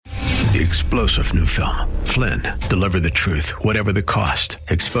the explosive new film, Flynn, deliver the truth, whatever the cost.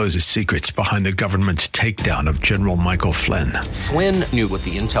 Exposes secrets behind the government's takedown of General Michael Flynn. Flynn knew what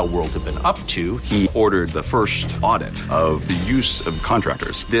the intel world had been up to. He ordered the first audit of the use of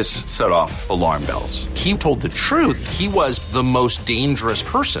contractors. This set off alarm bells. He told the truth. He was the most dangerous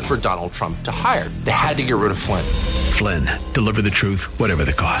person for Donald Trump to hire. They had to get rid of Flynn. Flynn, deliver the truth, whatever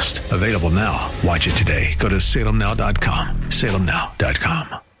the cost. Available now. Watch it today. Go to salemnow.com.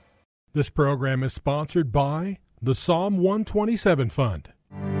 salemnow.com. This program is sponsored by the Psalm 127 Fund.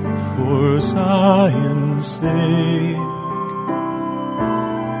 For Zion's sake,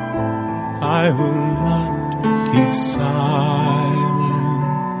 I will not keep silent.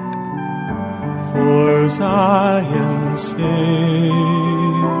 For Zion's sake,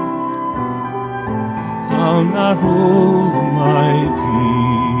 I'll not hold my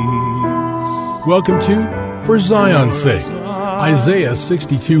peace. Welcome to For Zion's Sake. Isaiah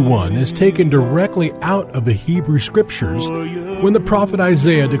 62:1 is taken directly out of the Hebrew Scriptures when the prophet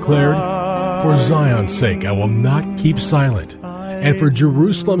Isaiah declared, "For Zion's sake I will not keep silent, and for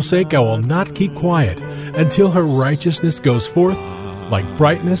Jerusalem's sake I will not keep quiet, until her righteousness goes forth like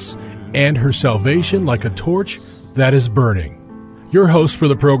brightness, and her salvation like a torch that is burning." Your hosts for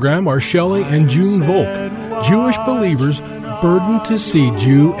the program are Shelley and June Volk, Jewish believers burdened to see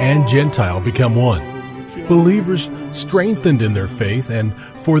Jew and Gentile become one. Believers strengthened in their faith and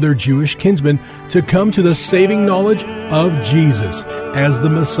for their Jewish kinsmen to come to the saving knowledge of Jesus as the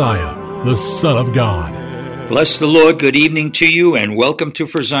Messiah, the Son of God. Bless the Lord. Good evening to you and welcome to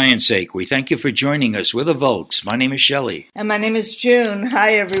For Zion's Sake. We thank you for joining us. We're the Volks. My name is Shelley. And my name is June.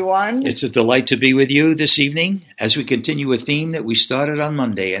 Hi, everyone. It's a delight to be with you this evening as we continue a theme that we started on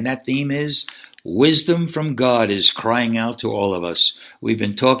Monday, and that theme is wisdom from God is crying out to all of us. We've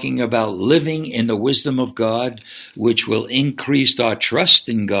been talking about living in the wisdom of God, which will increase our trust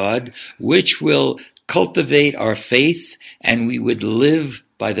in God, which will cultivate our faith, and we would live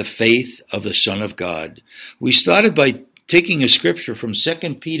by the faith of the Son of God. We started by taking a scripture from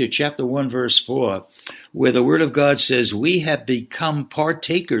 2 Peter chapter 1, verse 4, where the Word of God says, "We have become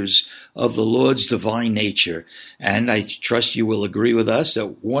partakers of the Lord's divine nature." And I trust you will agree with us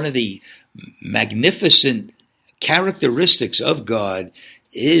that one of the magnificent characteristics of God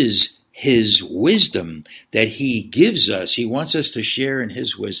is His wisdom that He gives us. He wants us to share in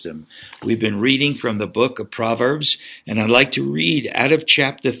His wisdom. We've been reading from the book of Proverbs, and I'd like to read out of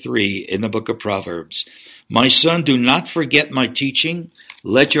chapter 3 in the book of Proverbs. "My son, do not forget my teaching.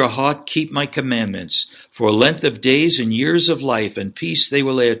 Let your heart keep my commandments. For length of days and years of life and peace they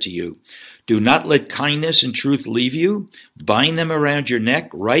will add to you. Do not let kindness and truth leave you. Bind them around your neck.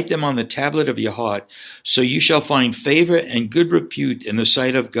 Write them on the tablet of your heart. So you shall find favor and good repute in the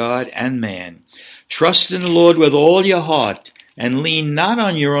sight of God and man. Trust in the Lord with all your heart, and lean not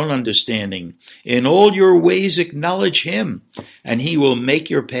on your own understanding. In all your ways acknowledge Him, and He will make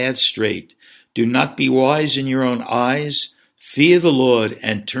your paths straight. Do not be wise in your own eyes. Fear the Lord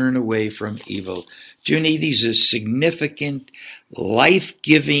and turn away from evil." Junie, these are significant,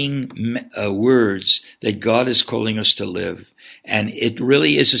 life-giving words that God is calling us to live. And it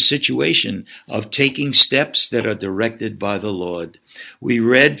really is a situation of taking steps that are directed by the Lord. We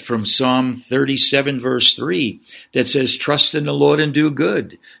read from Psalm 37, verse 3, that says, "Trust in the Lord and do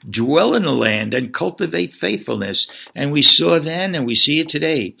good. Dwell in the land and cultivate faithfulness." And we saw then, and we see it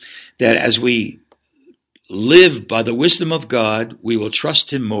today, that as we live by the wisdom of God, we will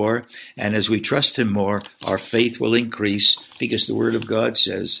trust Him more, and as we trust Him more, our faith will increase, because the Word of God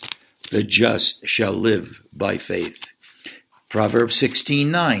says, "The just shall live by faith." Proverbs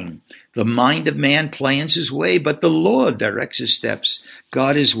 16:9, "The mind of man plans his way, but the Lord directs his steps."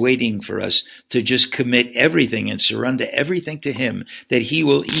 God is waiting for us to just commit everything and surrender everything to Him, that He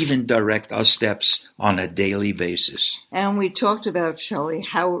will even direct our steps on a daily basis. And we talked about, Shelley,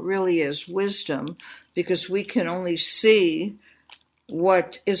 how it really is wisdom, because we can only see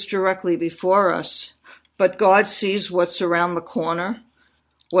what is directly before us. But God sees what's around the corner,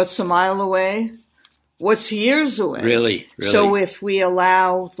 what's a mile away, what's years away. Really? So if we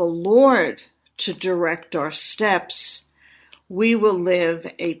allow the Lord to direct our steps, we will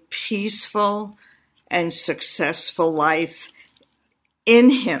live a peaceful and successful life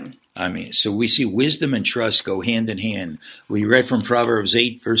in Him. So we see wisdom and trust go hand in hand. We read from Proverbs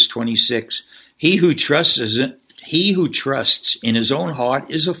 8, verse 26, He who trusts in his own heart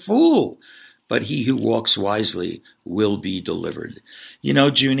is a fool, but he who walks wisely will be delivered." You know,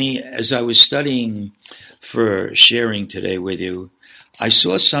 Junie, as I was studying for sharing today with you, I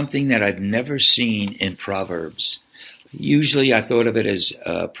saw something that I've never seen in Proverbs. Usually I thought of it as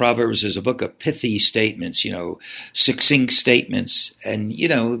Proverbs as a book of pithy statements, succinct statements. And,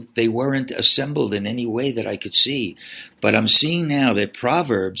 they weren't assembled in any way that I could see. But I'm seeing now that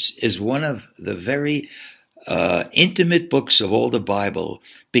Proverbs is one of the very intimate books of all the Bible,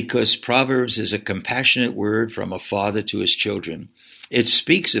 because Proverbs is a compassionate word from a father to his children. It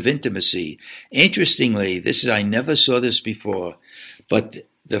speaks of intimacy. Interestingly, I never saw this before, but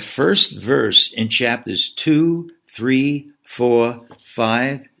the first verse in chapters 2, 3, 4,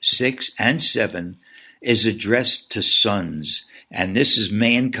 5, 6, and 7 is addressed to sons. And this is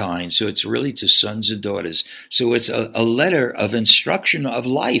mankind, so it's really to sons and daughters. So it's a letter of instruction of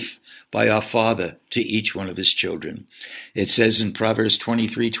life by our Father to each one of his children. It says in Proverbs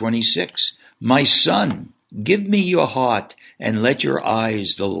 23:26, "My son, give me your heart, and let your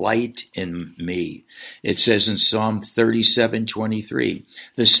eyes delight in me." It says in Psalm 37:23,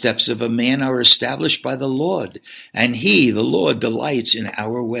 "The steps of a man are established by the Lord, and he, the Lord, delights in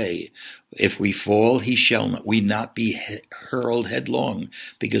our way. If we fall, he shall we not be hurled headlong,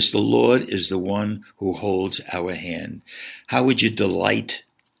 because the Lord is the one who holds our hand." How would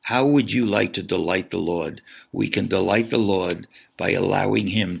you like to delight the Lord? We can delight the Lord by allowing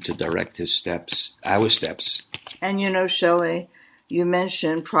him to direct our steps. And Shelley, you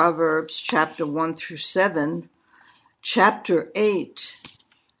mentioned Proverbs chapter 1 through 7. Chapter 8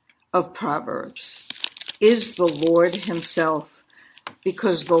 of Proverbs is the Lord himself,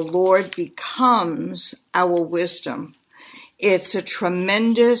 because the Lord becomes our wisdom. It's a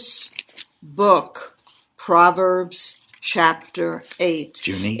tremendous book, Proverbs chapter 8.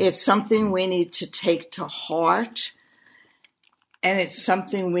 Junie? It's something we need to take to heart, and it's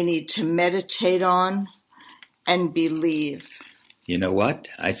something we need to meditate on and believe. You know what?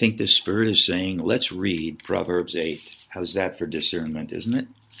 I think the Spirit is saying, let's read Proverbs 8. How's that for discernment, isn't it?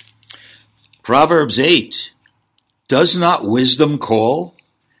 Proverbs 8. "Does not wisdom call,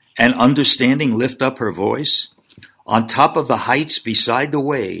 and understanding lift up her voice? On top of the heights beside the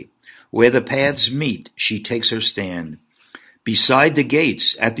way, where the paths meet, she takes her stand. Beside the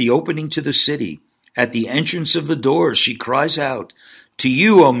gates, at the opening to the city, at the entrance of the doors, she cries out, 'To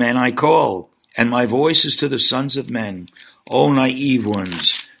you, O men, I call, and my voice is to the sons of men. O naive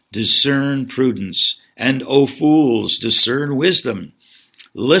ones, discern prudence, and O fools, discern wisdom.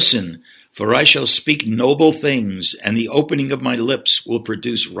 Listen, for I shall speak noble things, and the opening of my lips will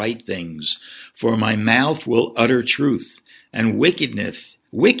produce right things. For my mouth will utter truth, and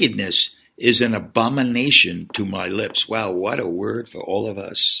wickedness is an abomination to my lips.'" Wow, what a word for all of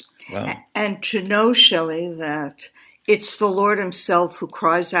us. Wow. And to know, Shelley, that it's the Lord himself who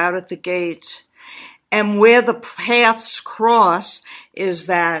cries out at the gate. And where the paths cross is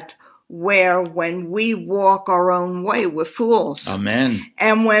that where when we walk our own way, we're fools. Amen.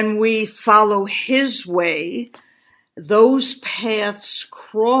 And when we follow his way, those paths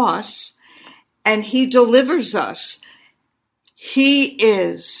cross and he delivers us. He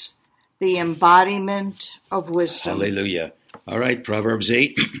is the embodiment of wisdom. Hallelujah. All right, Proverbs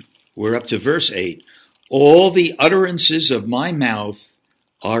 8. We're up to verse 8. "All the utterances of my mouth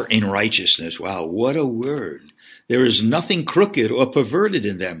are in righteousness." Wow, what a word. "There is nothing crooked or perverted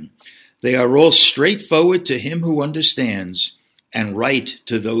in them. They are all straightforward to him who understands, and right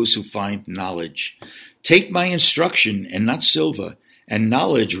to those who find knowledge. Take my instruction and not silver, and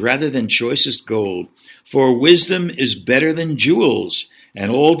knowledge rather than choicest gold. For wisdom is better than jewels,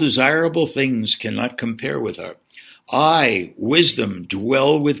 and all desirable things cannot compare with her. I, wisdom,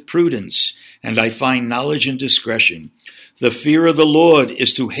 dwell with prudence, and I find knowledge and discretion. The fear of the Lord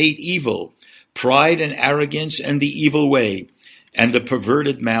is to hate evil, pride and arrogance and the evil way, and the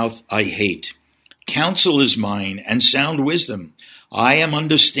perverted mouth I hate. Counsel is mine, and sound wisdom. I am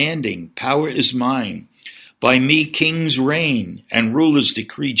understanding, power is mine. By me kings reign, and rulers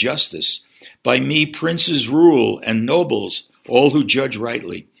decree justice. By me princes rule, and nobles, all who judge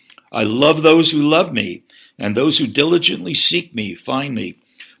rightly. I love those who love me, and those who diligently seek me find me.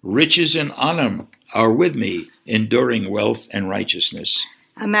 Riches and honor are with me, enduring wealth and righteousness."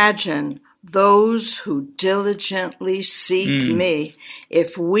 Imagine those who diligently seek me.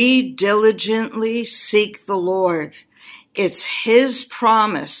 If we diligently seek the Lord, it's his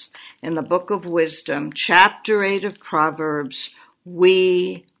promise in the book of Wisdom, chapter 8 of Proverbs,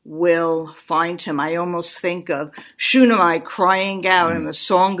 we will find him. I almost think of Shunammite crying out in the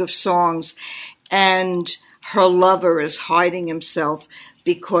Song of Songs, and her lover is hiding himself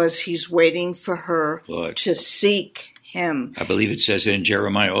because he's waiting for her Lord. to seek him. I believe it says it in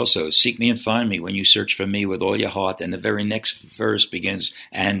Jeremiah also, seek me and find me when you search for me with all your heart. And the very next verse begins,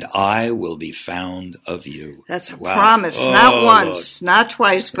 and I will be found of you. That's a promise, not once, Lord. Not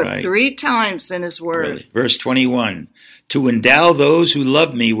twice, but Right. 3 times in his word. Really. Verse 21, to endow those who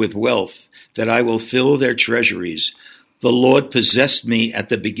love me with wealth, that I will fill their treasuries. The Lord possessed me at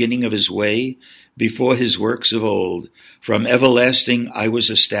the beginning of his way, before his works of old. From everlasting I was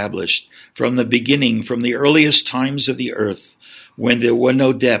established, from the beginning, from the earliest times of the earth. When there were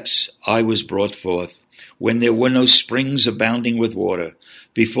no depths, I was brought forth. When there were no springs abounding with water,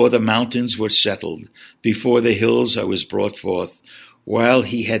 before the mountains were settled, before the hills I was brought forth. While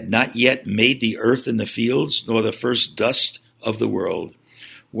he had not yet made the earth and the fields, nor the first dust of the world.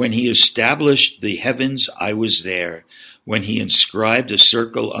 When he established the heavens, I was there. When he inscribed a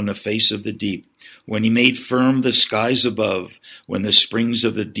circle on the face of the deep. When he made firm the skies above, when the springs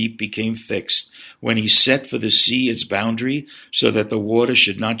of the deep became fixed, when he set for the sea its boundary, so that the water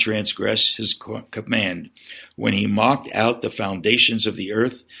should not transgress his command, when he marked out the foundations of the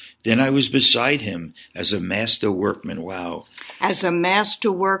earth, then I was beside him as a master workman. Wow. As a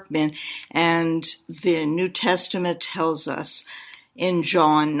master workman. And the New Testament tells us in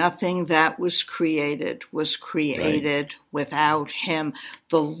John, nothing that was created right. Without him.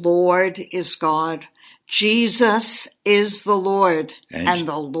 The Lord is God. Jesus is the Lord, and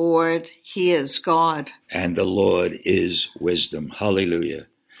the Lord, he is God. And the Lord is wisdom. Hallelujah.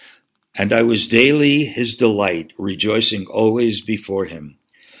 And I was daily his delight, rejoicing always before him,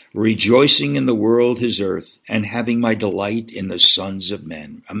 rejoicing in the world his earth, and having my delight in the sons of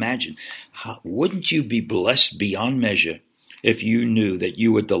men. Imagine, wouldn't you be blessed beyond measure if you knew that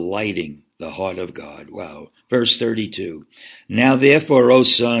you were delighting the heart of God? Wow. Verse 32. Now therefore, O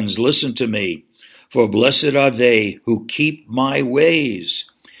sons, listen to me, for blessed are they who keep my ways.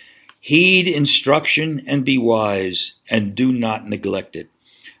 Heed instruction and be wise, and do not neglect it.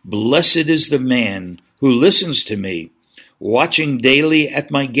 Blessed is the man who listens to me, watching daily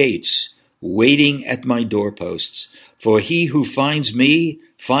at my gates, waiting at my doorposts. For he who finds me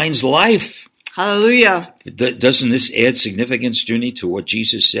finds life. Hallelujah. Doesn't this add significance, Junie, to what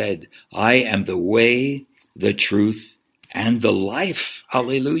Jesus said? I am the way, the truth, and the life.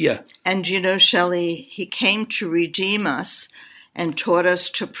 Hallelujah. And you know, Shelley, he came to redeem us and taught us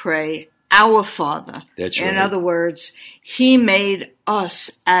to pray, Our Father. That's right. In other words, he made us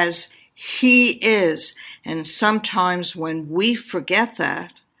as he is. And sometimes when we forget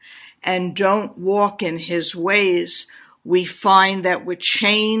that and don't walk in his ways, we find that we're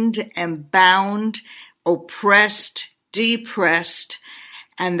chained and bound, oppressed, depressed,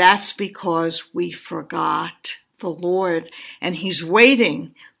 and that's because we forgot the Lord. And he's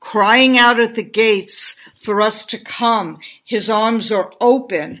waiting, crying out at the gates for us to come. His arms are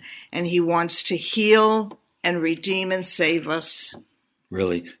open, and he wants to heal and redeem and save us.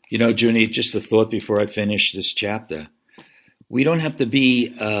 Really. You know, Junie, just a thought before I finish this chapter. We don't have to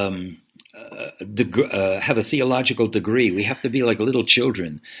be have a theological degree. We have to be like little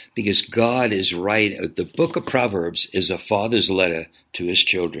children, because God is right. The book of Proverbs is a father's letter to his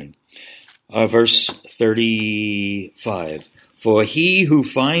children. Verse 35, for he who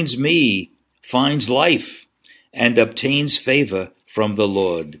finds me finds life and obtains favor from the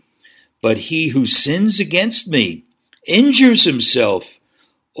Lord. But he who sins against me injures himself.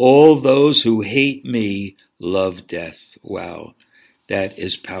 All those who hate me love death. Wow. That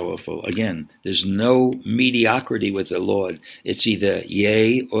is powerful. Again, there's no mediocrity with the Lord. It's either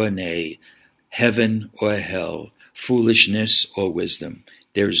yea or nay, heaven or hell, foolishness or wisdom.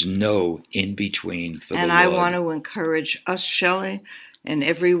 There's no in-between for the Lord. And I want to encourage us, Shelley, and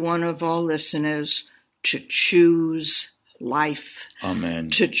every one of our listeners to choose life. Amen.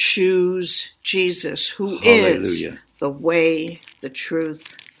 To choose Jesus, who Hallelujah. is the way, the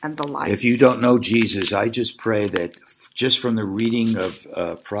truth, and the life. If you don't know Jesus, I just pray that just from the reading of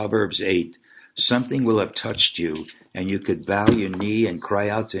Proverbs 8, something will have touched you, and you could bow your knee and cry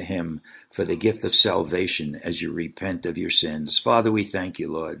out to him for the gift of salvation as you repent of your sins. Father, we thank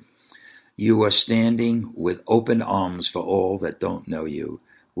you, Lord. You are standing with open arms for all that don't know you.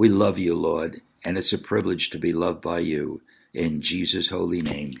 We love you, Lord, and it's a privilege to be loved by you. In Jesus' holy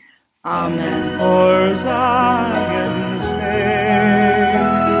name. Amen. For Zion's sake.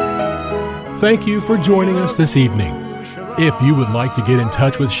 Thank you for joining us this evening. If you would like to get in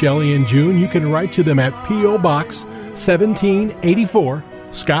touch with Shelley and June, you can write to them at P.O. Box 1784,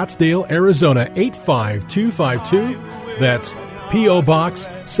 Scottsdale, Arizona 85252. That's P.O. Box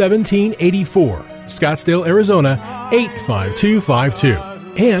 1784, Scottsdale, Arizona 85252.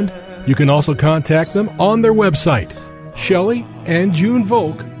 And you can also contact them on their website,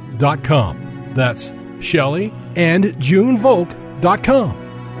 ShelleyandJuneVolk.com. That's Shelley and JuneVolk.com.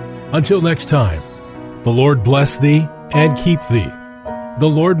 Until next time, the Lord bless thee and keep thee. The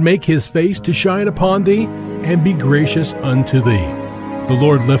Lord make his face to shine upon thee and be gracious unto thee. The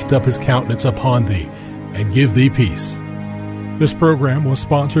Lord lift up his countenance upon thee and give thee peace. This program was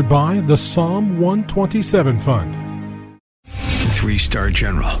sponsored by the Psalm 127 Fund. 3-star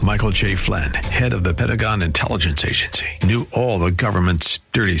General Michael J. Flynn, head of the Pentagon Intelligence Agency, knew all the government's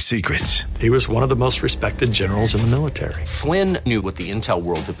dirty secrets. He was one of the most respected generals in the military. Flynn knew what the intel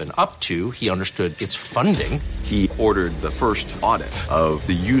world had been up to. He understood its funding. He ordered the first audit of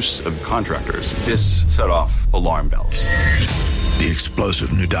the use of contractors. This set off alarm bells. The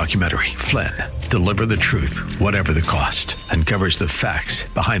explosive new documentary, Flynn, Deliver the Truth, Whatever the Cost, uncovers the facts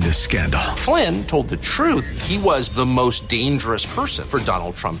behind this scandal. Flynn told the truth. He was the most dangerous person for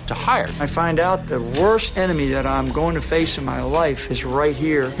Donald Trump to hire. I find out the worst enemy that I'm going to face in my life is right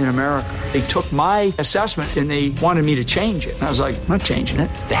here in America. They took my assessment and they wanted me to change it. And I was like, I'm not changing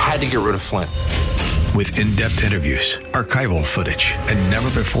it. They had to get rid of Flynn. With in-depth interviews, archival footage, and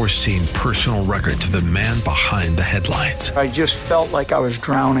never-before-seen personal records of the man behind the headlines. I just felt like I was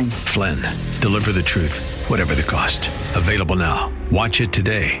drowning. Flynn, Deliver the Truth, Whatever the Cost. Available now. Watch it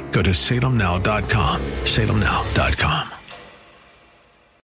today. Go to salemnow.com. salemnow.com.